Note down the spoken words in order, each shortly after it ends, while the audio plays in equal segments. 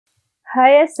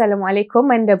Hai, Assalamualaikum.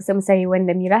 Anda bersama saya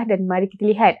Wanda Mirah dan mari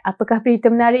kita lihat apakah berita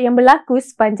menarik yang berlaku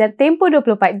sepanjang tempoh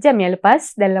 24 jam yang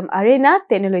lepas dalam arena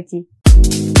teknologi.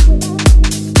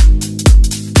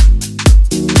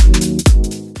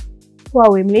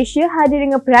 Huawei Malaysia hadir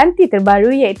dengan peranti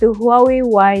terbaru iaitu Huawei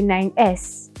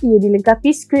Y9s. Ia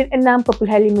dilengkapi skrin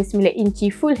 6.59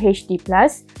 inci Full HD+,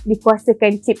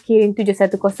 dikuasakan chip Kirin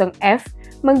 710F,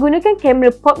 menggunakan kamera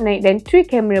pop-naik dan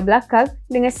tri-kamera belakang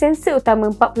dengan sensor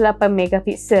utama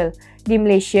 48MP. Di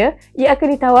Malaysia, ia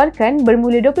akan ditawarkan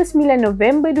bermula 29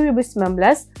 November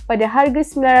 2019 pada harga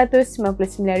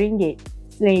RM999.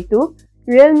 Selain itu,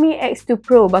 Realme X2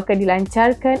 Pro bakal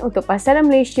dilancarkan untuk pasaran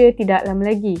Malaysia tidak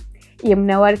lama lagi. Ia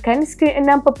menawarkan skrin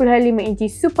 6.5 inci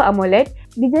Super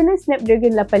AMOLED, dijana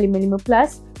Snapdragon 855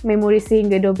 Plus, memori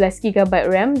sehingga 12GB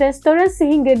RAM dan storan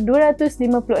sehingga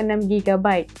 256GB.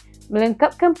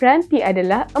 Melengkapkan peranti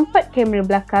adalah 4 kamera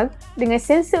belakang dengan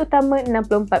sensor utama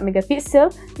 64MP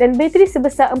dan bateri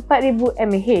sebesar 4000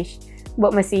 mAh.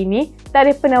 Buat masa ini,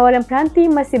 tarikh penawaran peranti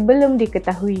masih belum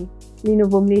diketahui.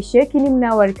 Lenovo Malaysia kini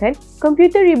menawarkan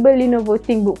komputer rebel Lenovo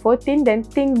ThinkBook 14 dan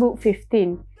ThinkBook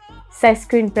 15. Saiz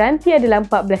skrin peranti adalah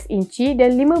 14 inci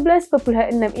dan 15.6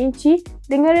 inci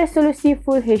dengan resolusi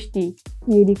Full HD.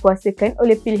 Ia dikuasakan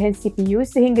oleh pilihan CPU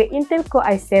sehingga Intel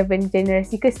Core i7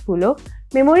 generasi ke-10,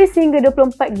 memori sehingga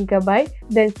 24GB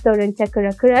dan storan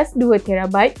cakera keras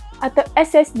 2TB atau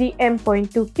SSD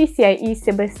M.2 PCIe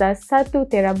sebesar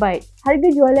 1TB. Harga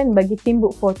jualan bagi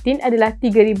ThinkBook 14 adalah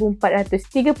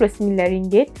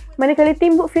RM3,439, manakala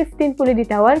ThinkBook 15 pula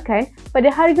ditawarkan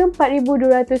pada harga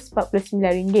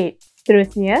RM4,249.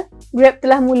 Seterusnya, Grab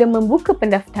telah mula membuka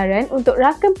pendaftaran untuk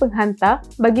rakam penghantar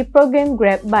bagi program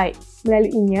GrabBike.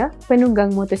 Melaluinya, penunggang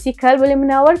motosikal boleh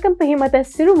menawarkan perkhidmatan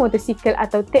seru motosikal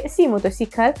atau teksi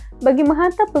motosikal bagi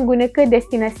menghantar pengguna ke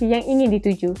destinasi yang ingin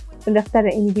dituju.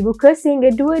 Pendaftaran ini dibuka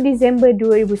sehingga 2 Disember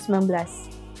 2019.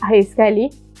 Akhir sekali,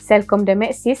 Celcom dan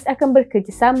Maxis akan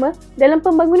bekerjasama dalam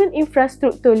pembangunan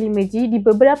infrastruktur 5G di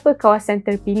beberapa kawasan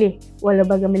terpilih. Walau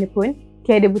bagaimanapun,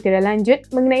 tiada butiran lanjut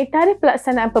mengenai tarikh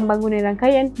pelaksanaan pembangunan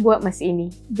rangkaian buat masa ini.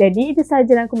 Jadi itu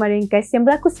sahaja rangkuman ringkas yang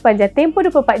berlaku sepanjang tempoh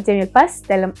 24 jam yang lepas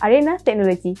dalam arena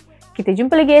teknologi. Kita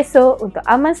jumpa lagi esok untuk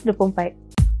Amas 24.